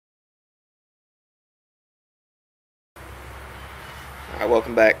Alright,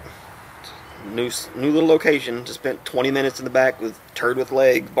 welcome back. New little location. Just spent 20 minutes in the back with turd with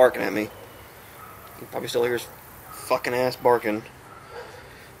legs barking at me. You can probably still hear his fucking ass barking.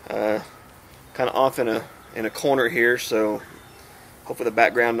 Kind of off in a corner here, so hopefully the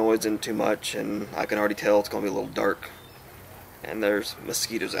background noise isn't too much, and I can already tell it's going to be a little dark. And there's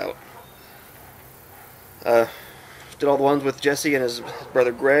mosquitoes out. Did all the ones with Jesse and his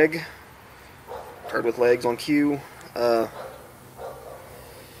brother Greg. Turd with legs on cue.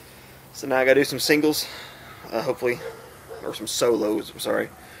 So now I gotta do some singles, hopefully, or some solos. I'm sorry.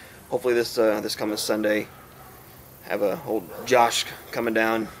 Hopefully this coming Sunday, have old Josh coming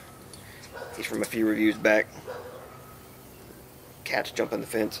down. He's from a few reviews back. Cats jumping the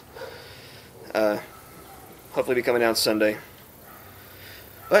fence. Hopefully be coming down Sunday.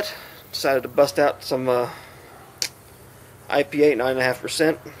 But decided to bust out some IPA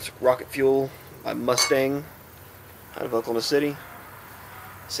 9.5%. It's Rocket Fuel by Mustang out of Oklahoma City.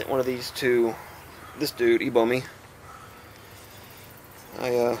 Sent one of these to this dude, Ebomi.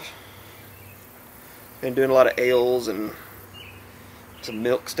 I been doing a lot of ales and some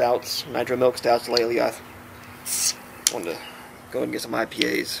milk stouts, nitro milk stouts lately. I wanted to go ahead and get some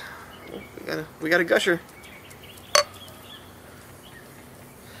IPAs. We got a gusher.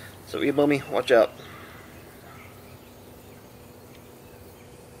 So Ebomi, watch out.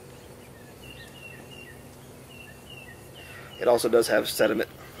 It also does have sediment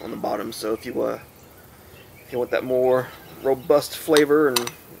on the bottom, so if you want that more robust flavor and a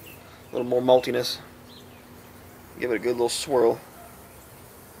little more maltiness, give it a good little swirl.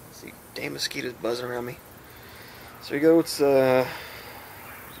 See, damn mosquitoes buzzing around me. So here you go. It's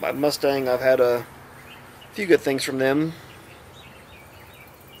by Mustang. I've had a few good things from them.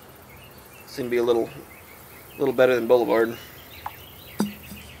 Seem to be a little better than Boulevard.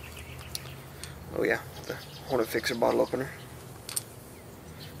 Oh yeah, the Hornet Fixer bottle opener.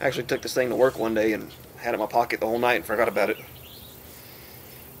 I actually took this thing to work one day and had it in my pocket the whole night and forgot about it.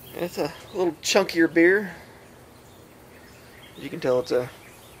 It's a little chunkier beer. As you can tell, it's a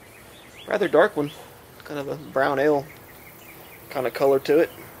rather dark one. Kind of a brown ale kind of color to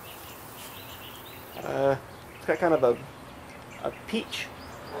it. It's got kind of a peach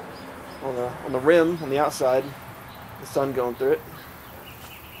on the rim on the outside. The sun going through it.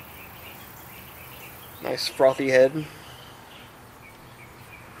 Nice frothy head.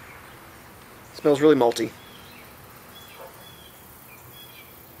 Smells really malty.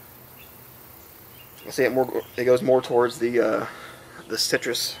 I see it goes more towards the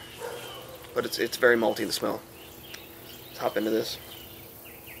citrus, but it's very malty, the smell. Let's hop into this.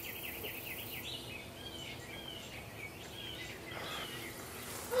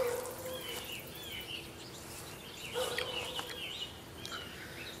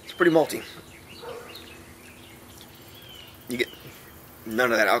 It's pretty malty. You get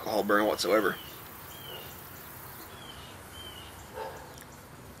none of that alcohol burn whatsoever.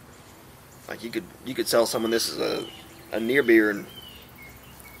 Like you could sell someone this as a near beer and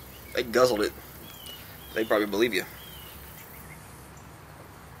they guzzled it. They'd probably believe you.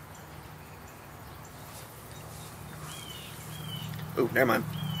 Ooh, never mind.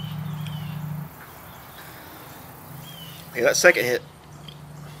 Okay, that second hit,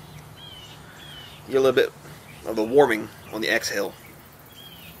 you get a little bit of the warming on the exhale.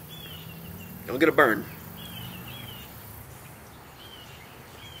 You'll get a burn.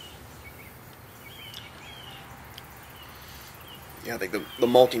 Yeah, I think the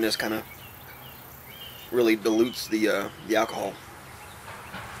maltiness kind of really dilutes the alcohol.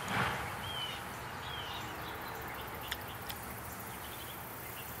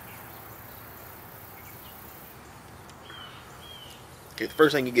 Okay, the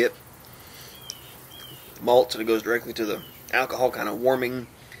first thing you get, malt, and it goes directly to the alcohol, kind of warming,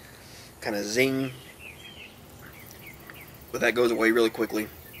 kind of zing. But that goes away really quickly,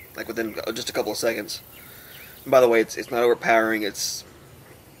 like within just a couple of seconds. And by the way, it's not overpowering. I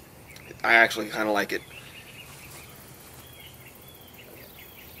actually kind of like it.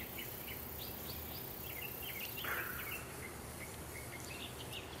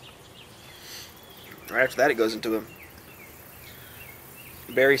 Right after that, it goes into a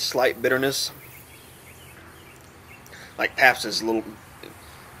very slight bitterness. Like Pabst is a little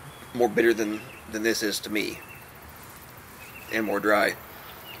more bitter than this is to me, and more dry.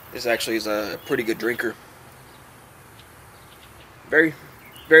 This actually is a pretty good drinker. Very,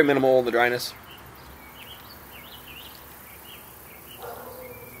 very minimal in the dryness.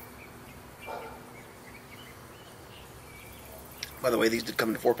 By the way, these did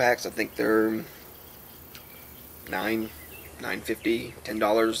come in 4-packs. I think they're $9.50, $10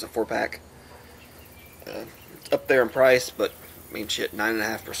 a 4-pack. It's up there in price, but I mean, shit,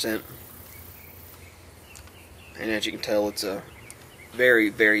 9.5%. And as you can tell, it's a very,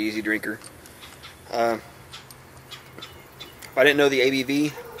 very easy drinker. If I didn't know the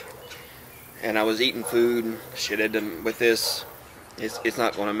ABV, and I was eating food and shit, it didn't, with this, it's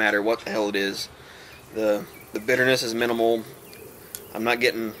not going to matter what the hell it is. The bitterness is minimal. I'm not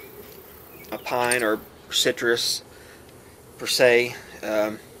getting a pine or citrus per se.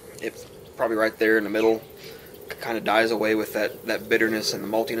 It's probably right there in the middle. Kind of dies away with that bitterness and the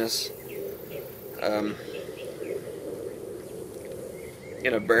maltiness.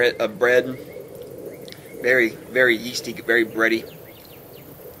 A bread, very, very yeasty, very bready.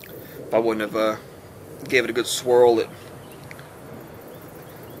 If I wouldn't have gave it a good swirl,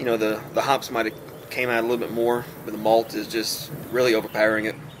 the hops might have came out a little bit more, but the malt is just really overpowering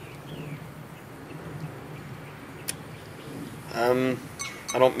it. I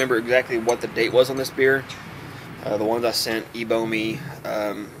don't remember exactly what the date was on this beer. The ones I sent, Ebomi,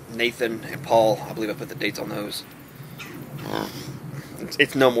 Nathan, and Paul, I believe I put the dates on those.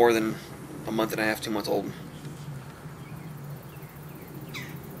 It's no more than a month and a half, 2 months old.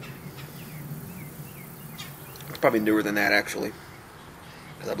 It's probably newer than that, actually,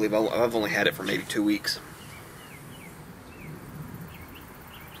 because I believe I've only had it for maybe 2 weeks.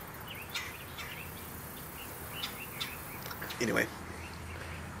 Anyway,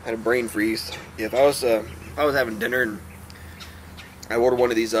 I had a brain freeze. If I was having dinner and I order one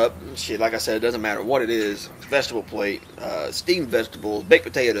of these up, shit, like I said, it doesn't matter what it is. Vegetable plate, steamed vegetables, baked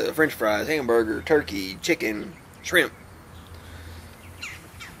potato, french fries, hamburger, turkey, chicken, shrimp,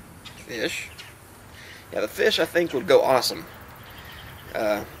 fish. Yeah, the fish I think would go awesome.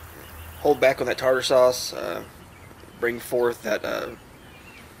 Hold back on that tartar sauce, bring forth that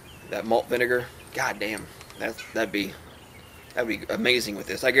malt vinegar. God damn, that'd be amazing with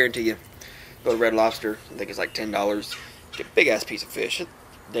this. I guarantee you. Go to Red Lobster, I think it's like $10. Get a big ass piece of fish.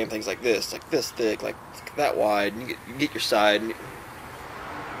 Damn things like this thick, like that wide. And you get your side. And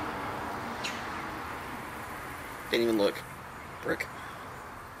didn't even look, prick.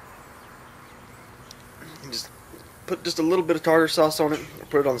 And just put just a little bit of tartar sauce on it. Or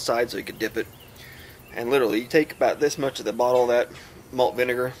put it on the side so you can dip it. And literally, you take about this much of the bottle of that malt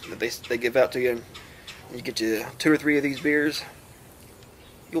vinegar that they give out to you. And you get you 2 or 3 of these beers.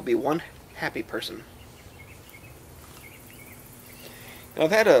 You'll be one happy person. Now,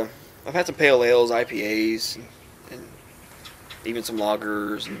 I've had some pale ales, IPAs, and even some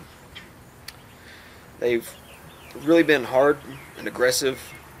lagers, and they've really been hard and aggressive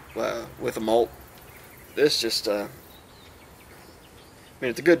with the malt. This just, I mean,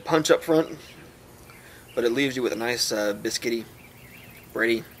 it's a good punch up front, but it leaves you with a nice biscuity,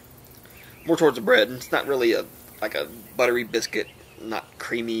 bready, more towards the bread. It's not really like a buttery biscuit, not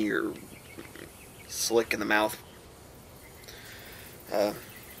creamy or slick in the mouth.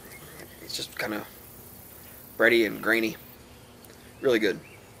 It's just kind of bready and grainy. Really good.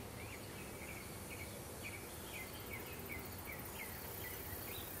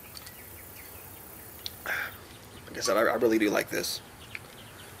 Like I said, I really do like this.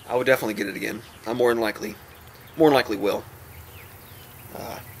 I would definitely get it again. I more than likely will.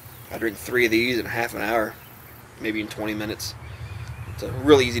 I drink 3 of these in half an hour, maybe in 20 minutes. It's a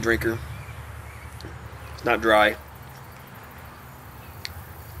really easy drinker. It's not dry.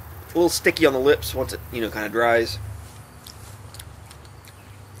 It's a little sticky on the lips once it, kind of dries.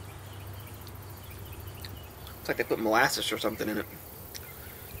 It's like they put molasses or something in it.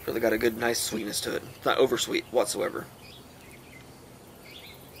 Really got a good, nice sweetness to it. It's not oversweet whatsoever.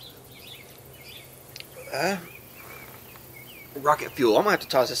 Rocket Fuel. I'm gonna have to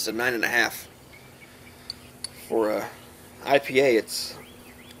toss this to 9.5. For IPA, it's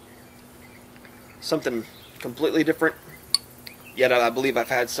something completely different. Yet I believe I've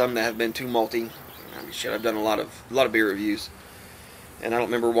had some that have been too malty. I mean, shit, I've done a lot of beer reviews, and I don't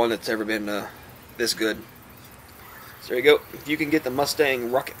remember one that's ever been this good. So there you go. If you can get the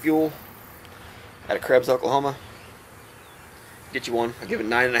Mustang Rocket Fuel out of Krebs, Oklahoma, get you one. I'll give it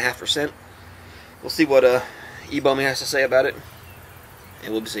 9.5%. We'll see what Ebomi has to say about it,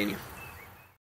 and we'll be seeing you.